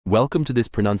Welcome to this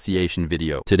pronunciation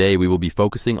video. Today we will be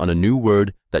focusing on a new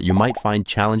word that you might find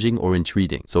challenging or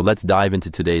intriguing. So let's dive into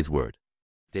today's word.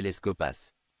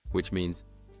 Telescopasse, which means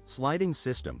sliding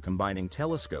system combining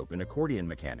telescope and accordion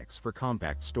mechanics for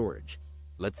compact storage.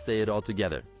 Let's say it all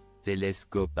together.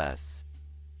 Telescopasse.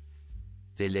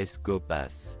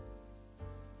 Telescopasse.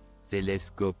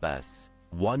 Telescopasse.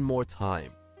 One more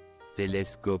time.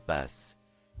 Telescopasse.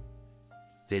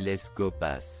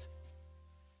 Telescopasse.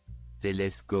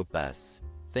 Telescopasse.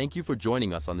 Thank you for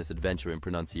joining us on this adventure in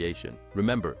pronunciation.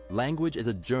 Remember, language is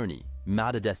a journey,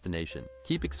 not a destination.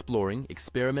 Keep exploring,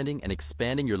 experimenting, and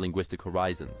expanding your linguistic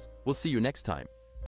horizons. We'll see you next time.